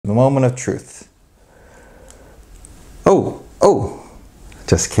The moment of truth. Oh,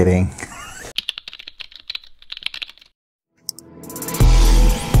 just kidding.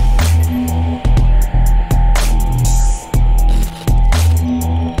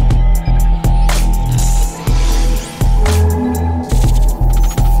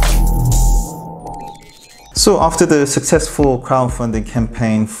 So after the successful crowdfunding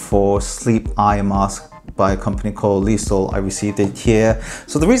campaign for sleep eye mask by a company called Leesol, I received it here.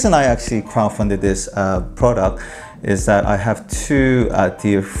 So the reason I actually crowdfunded this product is that I have two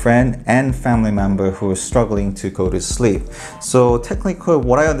dear friend and family member who are struggling to go to sleep. So technically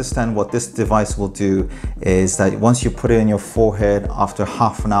what I understand what this device will do is that once you put it in your forehead, after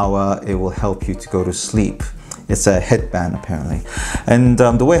half an hour, it will help you to go to sleep. It's a headband apparently. And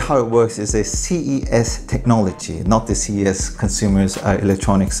the way how it works is a CES technology, not the CES Consumers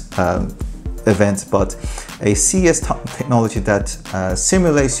Electronics event, but a CES technology that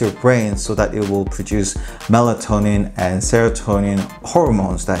simulates your brain so that it will produce melatonin and serotonin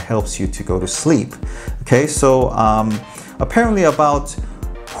hormones that helps you to go to sleep. Okay, so apparently about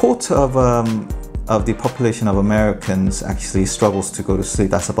quarter of the population of Americans actually struggles to go to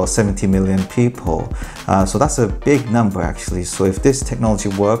sleep. That's about 70 million people. So that's a big number actually. So if this technology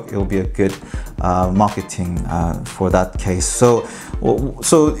works, it will be a good marketing for that case. So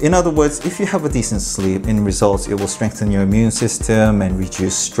in other words, if you have a decent sleep, in results, it will strengthen your immune system and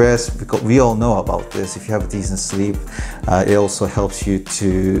reduce stress, because we all know about this. If you have a decent sleep, it also helps you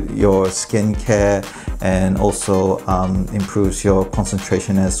to your skin care and also improves your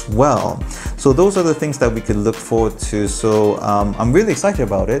concentration as well. So those are the things that we could look forward to. So I'm really excited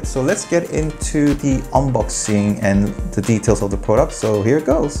about it. So let's get into the unboxing and the details of the product. So here it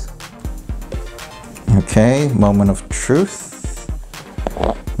goes. Okay, moment of truth.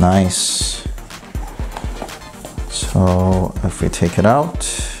 Nice. So if we take it out,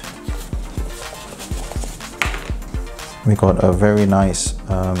 we got a very nice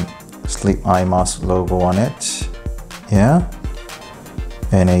sleep eye mask logo on it. Yeah.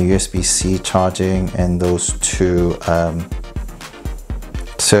 And a USB-C charging and those two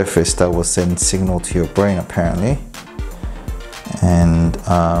surface that will send signal to your brain apparently. And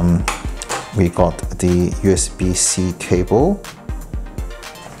we got the USB-C cable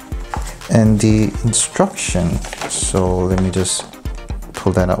and the instruction. So let me just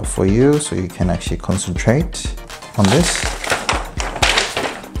pull that out for you so you can actually concentrate on this.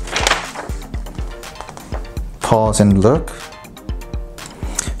 Pause and look.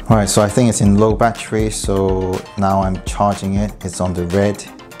 Alright, so I think it's in low battery, so now I'm charging it. It's on the red.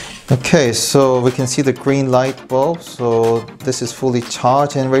 Okay, so we can see the green light bulb. So this is fully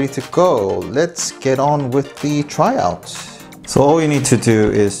charged and ready to go. Let's get on with the tryout. So all you need to do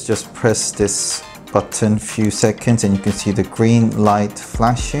is just press this button few seconds and you can see the green light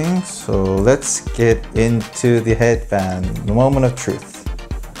flashing. So let's get into the headband, the moment of truth.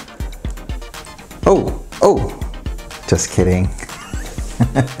 Oh, just kidding.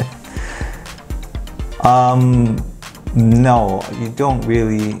 No, you don't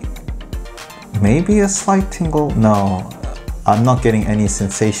really. Maybe a slight tingle. No, I'm not getting any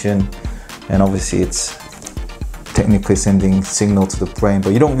sensation, and obviously it's technically sending signal to the brain,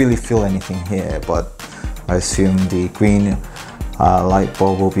 but you don't really feel anything here. But I assume the green light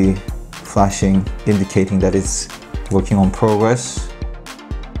bulb will be flashing, indicating that it's working on progress.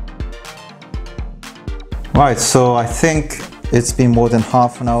 Right, so I think it's been more than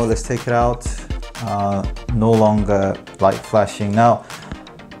half an hour. Let's take it out. No longer light flashing. Now,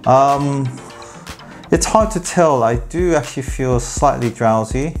 it's hard to tell. I do actually feel slightly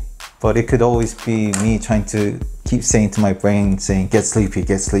drowsy, but it could always be me trying to keep saying to my brain, saying, get sleepy,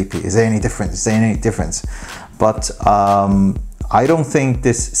 get sleepy. Is there any difference? Is there any difference? But I don't think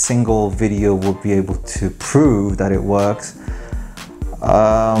this single video will be able to prove that it works.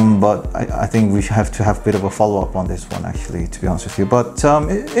 But I think we have to have a bit of a follow-up on this one actually, to be honest with you. But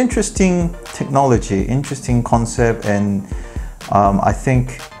interesting technology, interesting concept, and I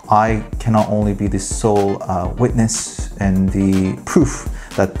think I cannot only be the sole witness and the proof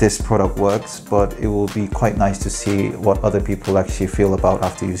that this product works, but it will be quite nice to see what other people actually feel about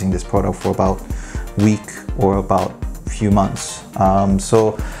after using this product for about a week or about a few months.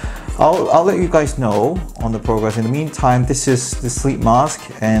 So I'll let you guys know on the progress. In the meantime, this is the sleep mask,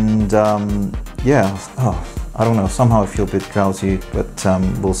 and yeah, I don't know, somehow I feel a bit drowsy, but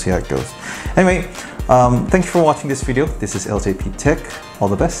we'll see how it goes. Anyway, thank you for watching this video. This is LJP Tech. All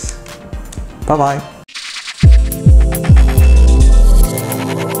the best. Bye bye.